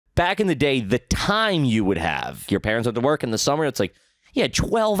back in the day, the time you would have, your parents went to work in the summer, it's like, yeah,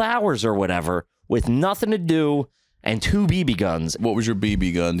 12 hours or whatever with nothing to do and 2 BB guns. What was your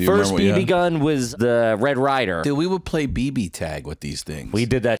BB gun? Do you First remember BB gun was the Red Ryder. Dude, we would play BB tag with these things. We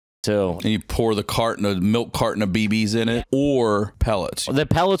did that too. And you pour the milk carton of BBs in it, or pellets. The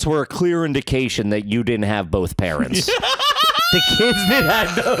pellets were a clear indication that you didn't have both parents. The kids that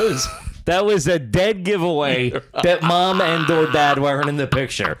had those, that was a dead giveaway that mom and or dad weren't in the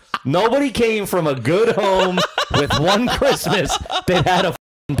picture. Nobody came from a good home with one Christmas that had a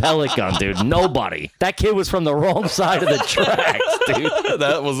pellet gun, dude. Nobody. That kid was from the wrong side of the tracks, dude.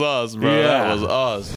 That was us, bro. Yeah. That was us.